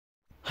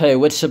Hey,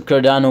 what's up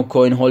Cardano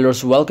coin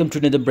holders? Welcome to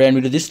another brand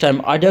video. This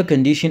time other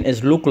condition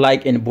is look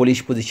like in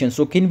bullish position.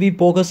 So can we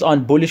focus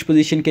on bullish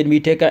position? Can we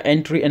take an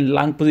entry in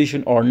long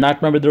position or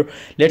not, my brother?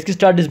 Let's get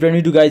started this brand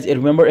video, guys. And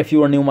remember, if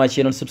you are new to my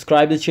channel,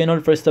 subscribe the channel,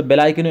 press the bell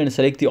icon and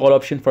select the all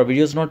option for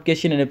videos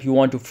notification. And if you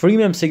want to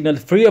freemium signal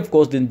free of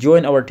course, then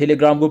join our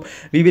Telegram group.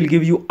 We will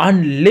give you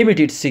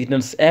unlimited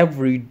signals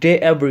every day,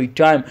 every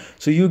time,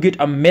 so you get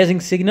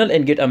amazing signal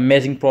and get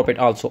amazing profit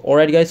also.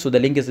 Alright guys, so the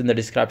link is in the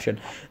description.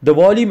 The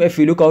volume, if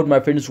you look out, my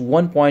friends,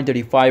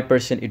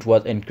 1.35% it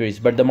was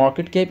increased, but the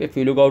market cap, if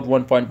you look out,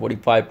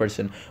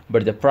 1.45%,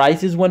 but the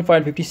price is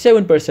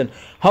 1.57%.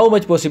 How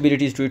much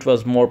possibilities to it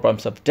was more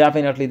pumps up?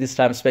 Definitely this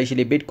time,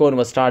 especially Bitcoin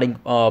was starting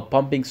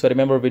pumping. So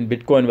remember, when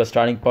Bitcoin was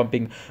starting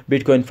pumping,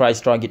 Bitcoin price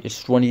target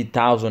is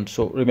 20,000.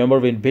 So remember,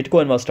 when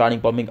Bitcoin was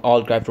starting pumping,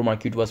 all crypto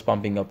market was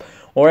pumping up.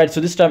 All right,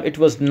 so this time it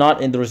was not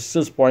in the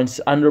resistance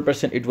points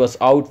 100%, it was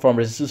out from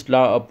resistance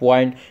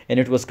point and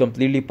it was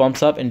completely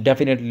pumps up and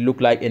definitely look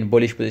like in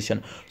bullish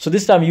position. So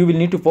this time you will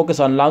need to focus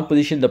on long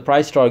position. The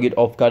price target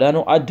of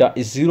Cardano ADA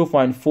is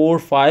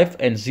 0.45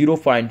 and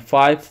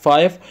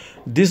 0.55.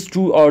 These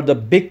two are the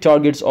big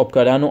targets of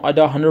Cardano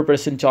ADA.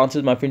 100%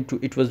 chances, my friend, to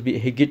it was be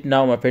hit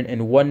now, my friend,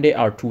 in 1 day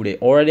or 2 days.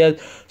 Alright,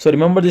 so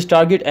remember this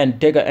target and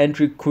take an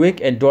entry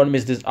quick and don't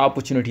miss this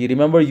opportunity.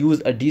 Remember,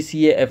 use a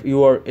DCA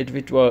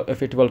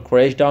if it will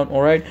crash down.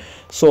 Alright,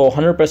 so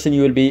 100%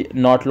 you will be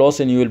not lost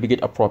and you will be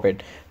get a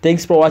profit.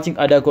 Thanks for watching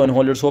ADA coin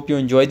holders. Hope you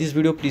enjoyed this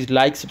video. Please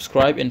like,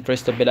 subscribe and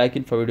press the bell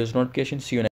icon for videos notifications. See you next.